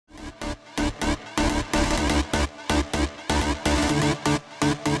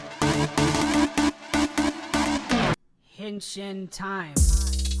Henshin time.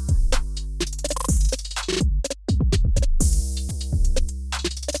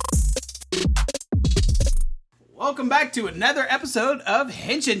 Welcome back to another episode of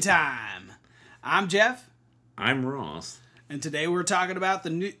Henshin Time. I'm Jeff. I'm Ross. And today we're talking about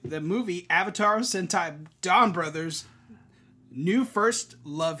the movie Avataro Sentai Donbrother's new first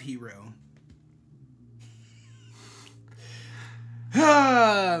love hero.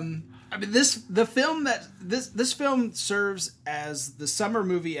 This film serves as the summer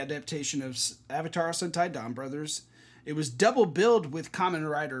movie adaptation of Avataro Sentai Donbrothers. It was double billed with Kamen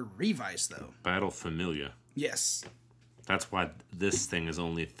Rider Revice, though. Battle Familia. Yes. That's why this thing is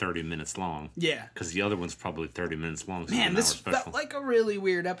only 30 minutes long. Yeah. Because the other one's probably 30 minutes long. So Man, this felt like a really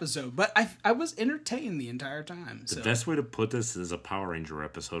weird episode, but I was entertained the entire time. The best way to put this is a Power Ranger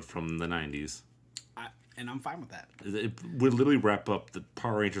episode from the 90s. And I'm fine with that. It would literally wrap up the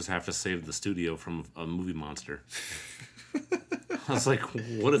Power Rangers have to save the studio from a movie monster. I was like,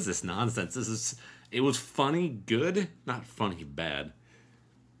 what is this nonsense? It was funny, good, not funny, bad.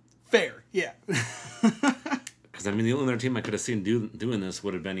 Fair, yeah. Because, I mean, the only other team I could have seen doing this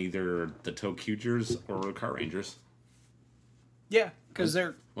would have been either the Tokugers or the Car Rangers. Yeah, because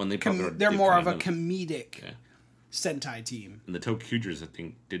they're more of a comedic Sentai team. And the Tokugers, I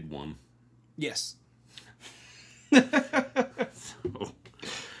think, did one. Yes.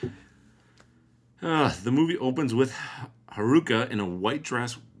 The movie opens with Haruka in a white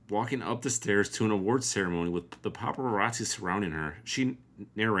dress walking up the stairs to an award ceremony with the paparazzi surrounding her. She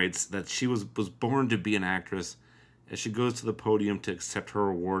narrates that she was born to be an actress as she goes to the podium to accept her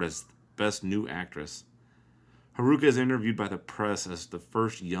award as Best New Actress. Haruka is interviewed by the press as the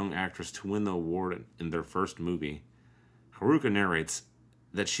first young actress to win the award in their first movie. Haruka narrates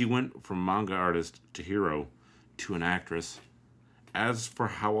that she went from manga artist to hero to an actress. As for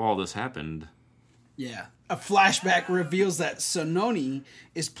how all this happened... Yeah. A flashback reveals that Sononi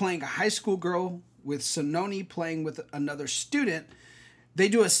is playing a high school girl with Sononi playing with another student. They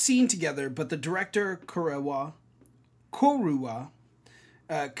do a scene together, but the director, Koruwa,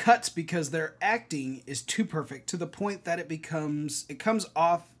 cuts because their acting is too perfect to the point that it comes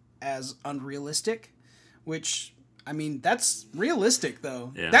off as unrealistic, which, I mean, that's realistic,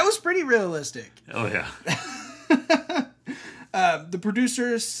 though. Yeah. That was pretty realistic. Oh, yeah. The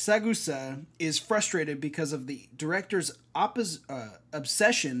producer, Sagusa, is frustrated because of the director's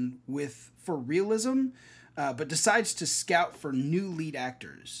obsession for realism, but decides to scout for new lead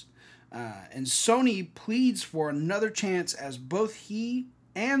actors. And Sony pleads for another chance as both he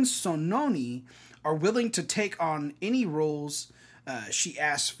and Sononi are willing to take on any roles she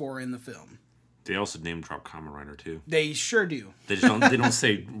asks for in the film. They also name drop Kamen Rider too. They sure do. They don't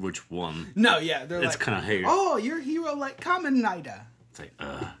say which one. No, yeah, it's kind of hey. Oh, you're a hero like Kamen Rider. It's like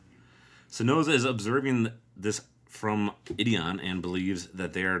Sonoza is observing this from Ideon and believes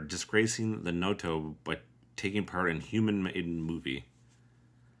that they are disgracing the Noto by taking part in human-made movie.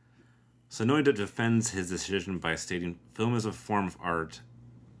 Sonoida defends his decision by stating, "Film is a form of art,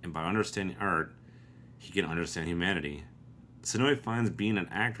 and by understanding art, he can understand humanity." Sonoe finds being an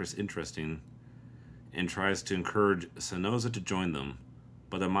actress interesting and tries to encourage Sonoza to join them,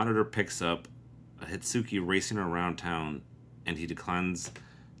 but the monitor picks up a Hitsuki racing around town, and he declines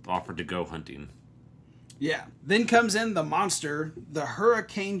the offer to go hunting. Yeah. Then comes in the monster, the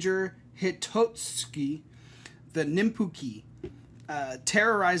Hurricaneger Hitotsuki, the Nimpuki,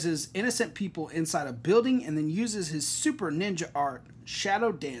 terrorizes innocent people inside a building and then uses his super ninja art,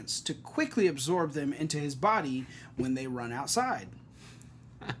 Shadow Dance, to quickly absorb them into his body when they run outside.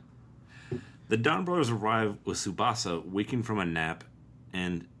 The Don brothers arrive with Tsubasa waking from a nap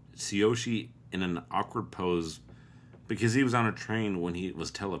and Tsuyoshi in an awkward pose because he was on a train when he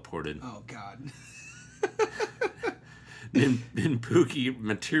was teleported. Oh, God. Ninpuki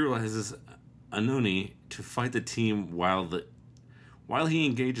materializes Anoni to fight the team while he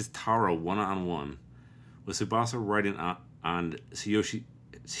engages Taro one-on-one, with Tsubasa riding on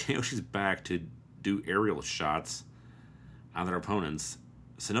Tsuyoshi's back to do aerial shots on their opponents.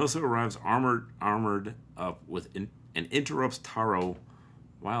 Sinosa arrives armored up and interrupts Taro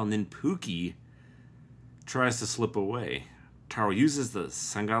while Ninpuki tries to slip away. Taro uses the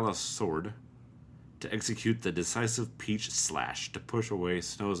Sangala sword to execute the decisive peach slash to push away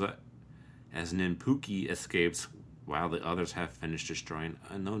Sinosa as Ninpuki escapes while the others have finished destroying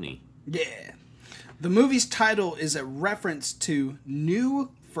Anoni. Yeah. The movie's title is a reference to New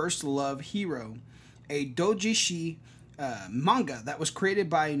First Love Hero, a doujinshi manga that was created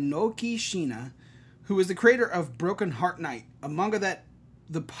by Naoki Shina, who was the creator of Broken Heart Knight, a manga that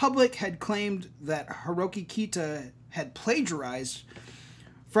the public had claimed that Hiroki Kita had plagiarized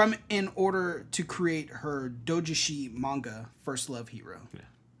in order to create her dojishi manga, First Love Hero.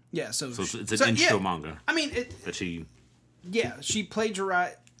 Yeah, so it's an intro manga. I mean, that she... Yeah, she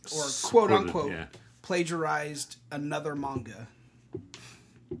plagiarized, or quote-unquote, yeah. plagiarized another manga.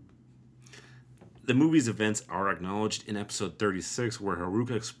 The movie's events are acknowledged in episode 36, where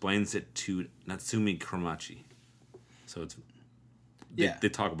Haruka explains it to Natsumi Kromachi. So it's... They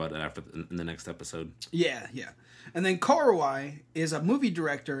talk about it in the next episode. Yeah. And then Karuai is a movie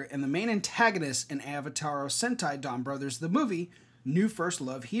director and the main antagonist in Avataro Sentai Donbrothers, the movie New First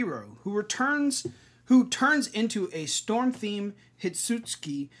Love Hero, who turns into a storm-themed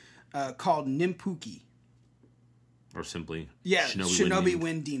Hitsutsuki called Nimpuki. Or simply Shinobi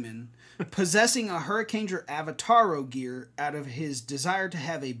Wind Demon. Possessing a Hurricaneer Avataro gear out of his desire to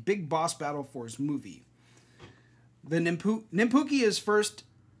have a big boss battle for his movie. The Nimpuki is first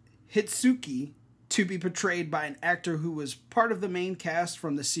Hitsuki to be portrayed by an actor who was part of the main cast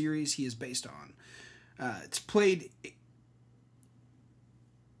from the series he is based on. It's played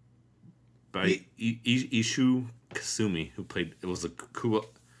by Ishu Kasumi, who was a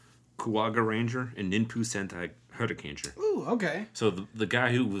Kuwaga Ranger in Ninpu Sentai Hurricaneer. Ooh, okay. So the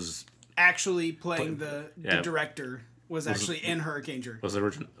guy who was actually playing the director was actually in Hurricaneer. Was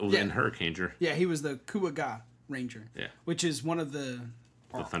in Hurricaneer. Yeah, he was the Kuwaga Ranger. Yeah. Which is one of the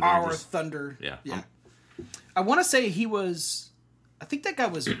Thunder our Rangers. Thunder. Yeah. I want to say I think that guy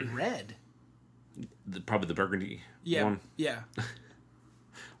was red. Probably the burgundy one. Yeah.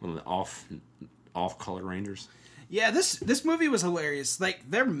 One of the off color Rangers. Yeah, this movie was hilarious.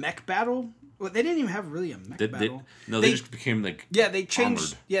 Like their mech battle. Well, they didn't even have really a mech battle. They just became like they changed.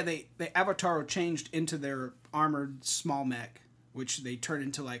 Armored. Yeah, they Avataro changed into their armored small mech, which they turned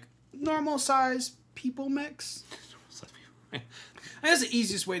into like normal size people mechs. That's the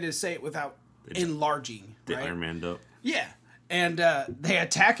easiest way to say it without enlarging. They right? Iron Man'd up. Yeah. And they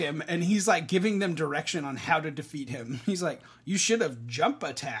attack him, and he's like giving them direction on how to defeat him. He's like, "You should have jump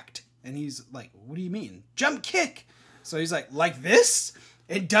attacked." And he's like, "What do you mean? Jump kick." So he's like this?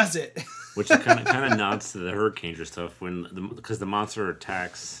 It does it. Which kind of nods to the Hurricaneer stuff because the monster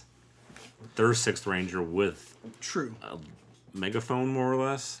attacks their Sixth Ranger with a megaphone, more or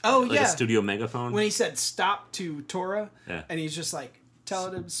less. Oh, like a studio megaphone. When he said stop to Tora, yeah. And he's just like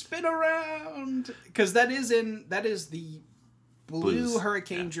telling him spin around, because that is the Blue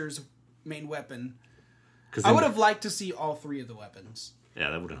Hurricaneer's main weapon. I would have liked to see all three of the weapons. Yeah,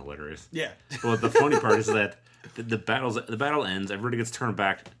 that would have been hilarious. Yeah. Well, the funny part is that the battle ends. Everybody gets turned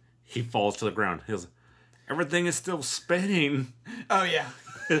back. He falls to the ground. He goes, "Everything is still spinning." Oh yeah.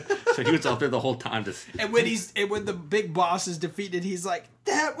 So he was out there the whole time. And when the big boss is defeated, he's like,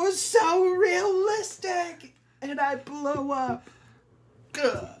 "That was so realistic," and I blow up.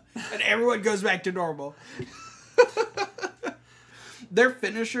 Ugh. And everyone goes back to normal. Their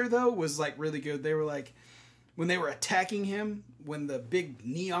finisher though was like really good. They were like, when they were attacking him, when the big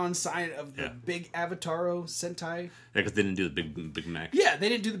neon sign of the big Avataro Sentai. Yeah, because they didn't do the big mech. Yeah, they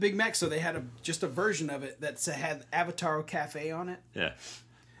didn't do the big mech, so they had just a version of it that had Avataro Cafe on it. Yeah.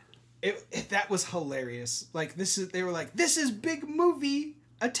 That was hilarious. Like they were like, this is big movie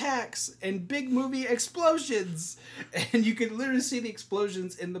attacks and big movie explosions, and you could literally see the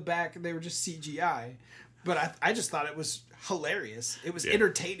explosions in the back. They were just CGI, but I just thought it was hilarious. It was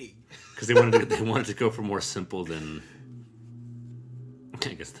entertaining because they wanted to go for more simple than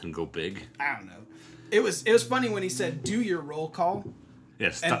go big. I don't know. It was funny when he said, "Do your roll call."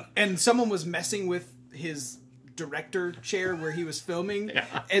 Yes, and someone was messing with his director chair where he was filming,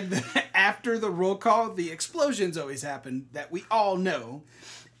 and after the roll call, the explosions always happen that we all know,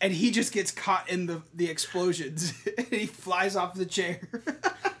 and he just gets caught in the explosions and he flies off the chair.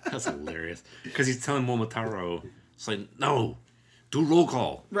 That's hilarious because he's telling Momotaro, it's like, "No, do roll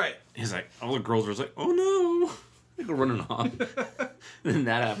call." Right. He's like, all the girls are like, "Oh no," they go running off. And then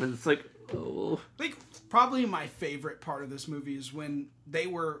that happens. It's like, oh. Like, probably my favorite part of this movie is when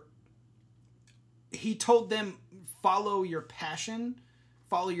he told them, follow your passion,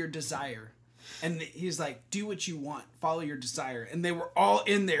 follow your desire. And he's like, do what you want, follow your desire. And they were all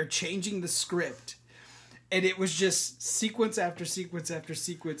in there changing the script. And it was just sequence after sequence after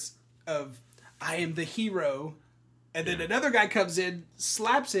sequence of, I am the hero. And then another guy comes in,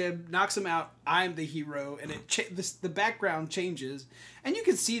 slaps him, knocks him out. I'm the hero, and the background changes, and you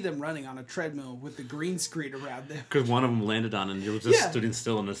can see them running on a treadmill with the green screen around them. Because one of them landed on, it, and it was just stood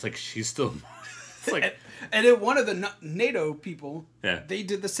still, and it's like she's still. It's like, and then one of the NATO people, they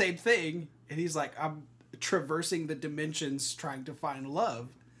did the same thing, and he's like, "I'm traversing the dimensions trying to find love."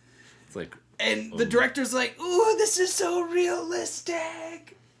 It's like, and the director's like, "Ooh, this is so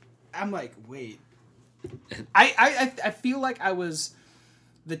realistic." I'm like, wait. I feel like I was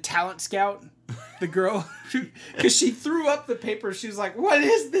the talent scout, the girl, because she threw up the paper. She was like, "What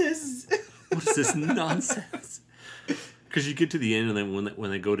is this? What is this nonsense?" Because you get to the end, and then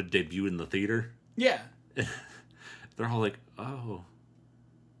when they go to debut in the theater, yeah, they're all like, "Oh,"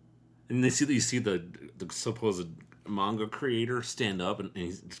 and you see the supposed manga creator stand up, and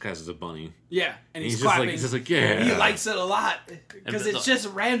he's disguised as a bunny. Yeah, and he's just clapping. he's just like, yeah. He likes it a lot because it's just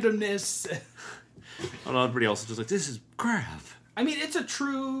randomness. And everybody else is just like, this is crap. I mean, it's a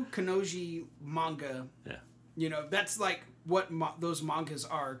true Kanoji manga. Yeah. You know, that's like what those mangas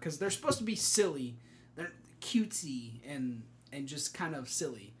are, because they're supposed to be silly. They're cutesy and just kind of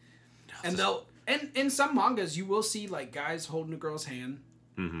silly. And in some mangas, you will see like guys holding a girl's hand,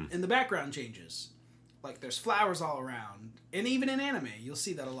 and the background changes. Like there's flowers all around, and even in anime, you'll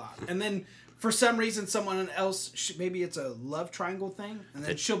see that a lot. And then for some reason, someone else, maybe it's a love triangle thing, and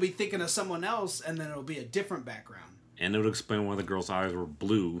then she'll be thinking of someone else, and then it'll be a different background. And it would explain why the girl's eyes were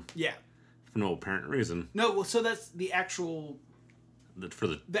blue. Yeah. For no apparent reason. No, well, so that's the actual... For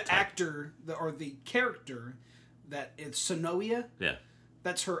the actor, or the character, that it's Sonoya. Yeah.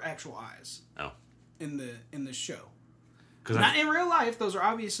 That's her actual eyes. Oh. In the show. Not in real life, those are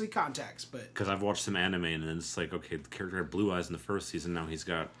obviously contacts, but... Because I've watched some anime, and then it's like, okay, the character had blue eyes in the first season, now he's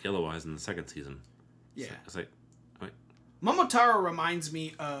got yellow eyes in the second season. Yeah. So it's like, wait. Momotaro reminds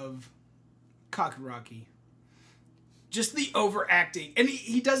me of Kakuraki. Just the overacting. And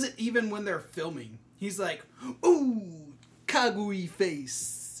he does it even when they're filming. He's like, ooh, Kagui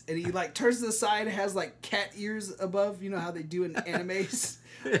face. And he like turns to the side, has like cat ears above, you know how they do in animes?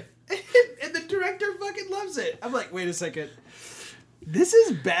 And the director fucking loves it. I'm like, wait a second. This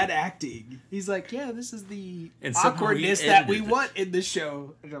is bad acting. He's like, yeah, this is the awkwardness that we want in the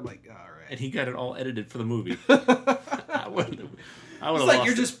show. And I'm like, all right. And he got it all edited for the movie. I would have It's like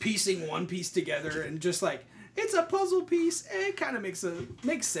you're just piecing one piece together and just like, it's a puzzle piece. It kind of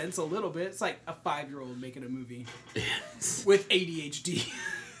makes sense a little bit. It's like a 5-year-old making a movie with ADHD.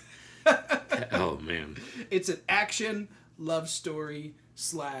 Oh, man. It's an action love story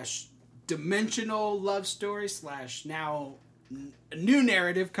 / dimensional love story / now a new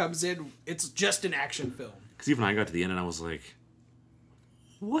narrative comes in. It's just an action film. Because even I got to the end and I was like,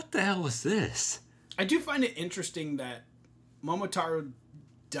 what the hell is this? I do find it interesting that Momotaro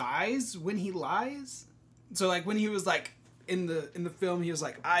dies when he lies. So like when he was like in the film, he was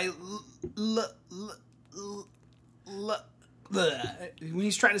like, when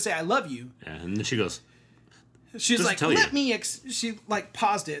he's trying to say I love you. Yeah, and then she goes, she's like, she like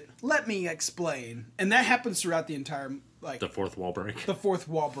paused it. Let me explain. And that happens throughout the entire, like, the fourth wall break. The fourth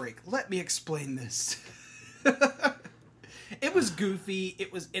wall break. Let me explain this. It was goofy.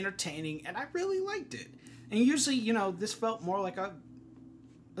 It was entertaining, and I really liked it. And usually, you know, this felt like an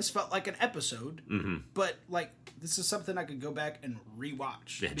episode. Mm-hmm. But like, this is something I could go back and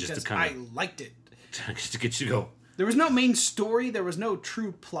rewatch. Yeah, because I liked it. Just to get you to go. There was no main story. There was no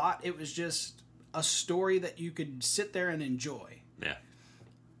true plot. It was just a story that you could sit there and enjoy. Yeah.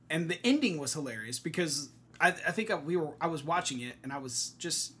 And the ending was hilarious because I think I was watching it and I was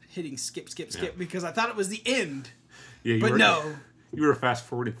just hitting skip because I thought it was the end. Yeah, no. You were fast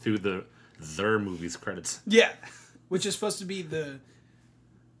forwarding through their movie's credits. Yeah. Which is supposed to be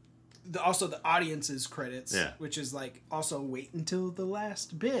also the audience's credits. Yeah. Which is like also wait until the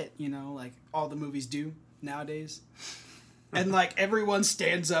last bit, you know, like all the movies do nowadays. And like everyone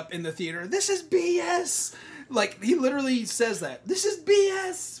stands up in the theater. This is BS. Like he literally says that. This is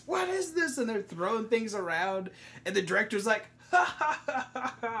BS. What is this? And they're throwing things around. And the director's like, ha ha ha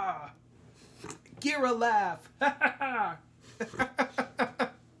ha ha. Gira laugh. Ha ha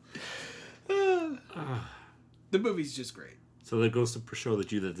ha. The movie's just great. So that goes to show that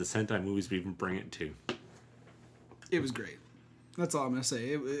the Sentai movies we even bring it to. It was great. That's all I'm gonna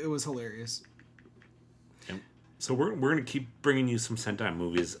say. It was hilarious. So we're going to keep bringing you some Sentai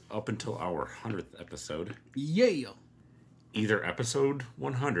movies up until our 100th episode. Yeah. Either episode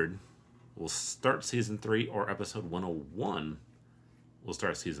 100 will start season 3, or episode 101 will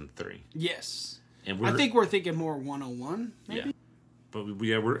start season 3. Yes. And I think we're thinking more 101, maybe? Yeah. But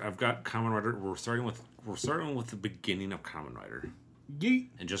I've got Kamen Rider. We're starting with the beginning of Kamen Rider. Yeet.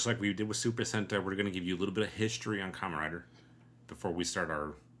 And just like we did with Super Sentai, we're going to give you a little bit of history on Kamen Rider before we start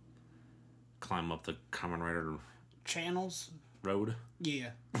our climb up the Kamen Rider channels road.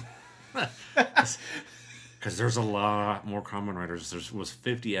 Yeah. Because there's a lot more Kamen Riders. There was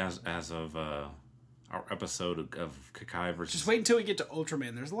 50 as of our episode of Kakai versus... Just wait until we get to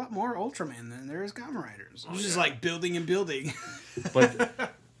Ultraman. There's a lot more Ultraman than there is Kamen Riders. It's just like building and building. But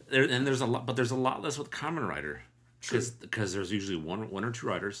there's a lot less with Kamen Rider. Because there's usually one or two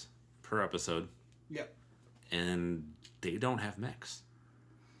riders per episode. Yep. And they don't have mechs.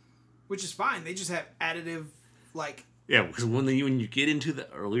 which is fine. They just have additive, like... Yeah, because when you get into the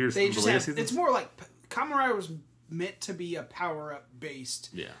earlier seasons... It's more like... Kamen Rider was meant to be a power-up based.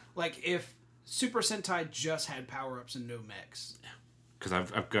 Yeah. Like, if Super Sentai just had power-ups and no mechs. Yeah. Because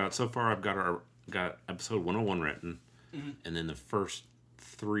I've got episode 101 written, and then the first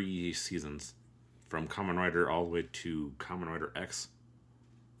 3 seasons, from Kamen Rider all the way to Kamen Rider X.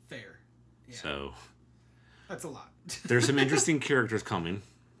 Fair. Yeah. So... That's a lot. There's some interesting characters coming.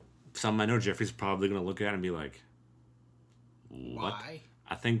 Some I know Jeffrey's probably going to look at and be like, what? Why?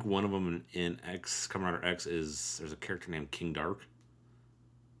 I think one of them in Kamen Rider X there's a character named King Dark.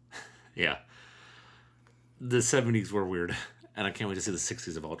 Yeah. The 70s were weird. And I can't wait to see the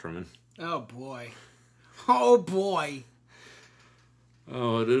 60s of Ultraman. Oh, boy. Oh, boy.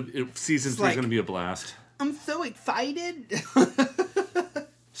 Oh, season 3 is going to be a blast. I'm so excited.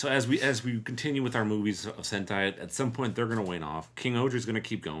 So as we continue with our movies of Sentai, at some point they're going to wane off. King Oger's going to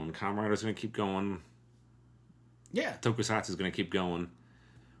keep going. Kamen Rider's going to keep going. Yeah. Tokusatsu's going to keep going.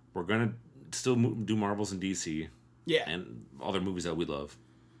 We're going to still do Marvels and DC. Yeah. And other movies that we love.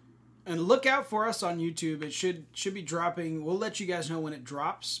 And look out for us on YouTube. It should be dropping. We'll let you guys know when it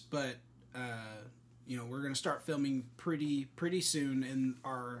drops, but we're going to start filming pretty soon, and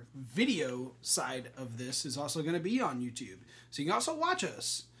our video side of this is also going to be on YouTube. So you can also watch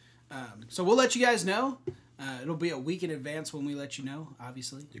us. So we'll let you guys know. It'll be a week in advance when we let you know,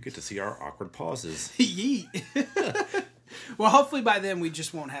 obviously. You get to see our awkward pauses. Yeet. Well, hopefully by then we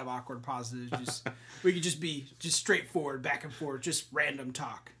just won't have awkward pauses. We could just be straightforward, back and forth, just random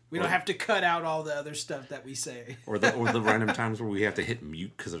talk. We don't have to cut out all the other stuff that we say. Or the random times where we have to hit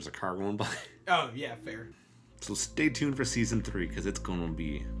mute because there's a car going by. Oh, yeah, fair. So stay tuned for season 3 because it's gonna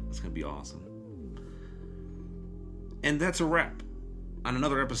be awesome. And that's a wrap on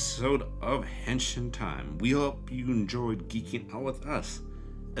another episode of Henshin Time. We hope you enjoyed geeking out with us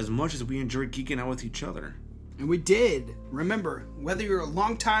as much as we enjoyed geeking out with each other. And we did. Remember, whether you're a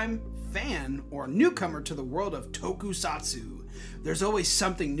longtime fan or a newcomer to the world of Tokusatsu, there's always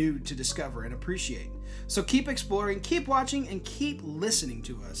something new to discover and appreciate. So keep exploring, keep watching, and keep listening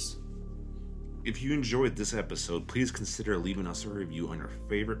to us. If you enjoyed this episode, please consider leaving us a review on your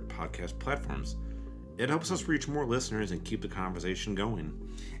favorite podcast platforms. It helps us reach more listeners and keep the conversation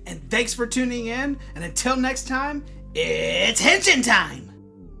going. And thanks for tuning in, and until next time, it's Henshin Time!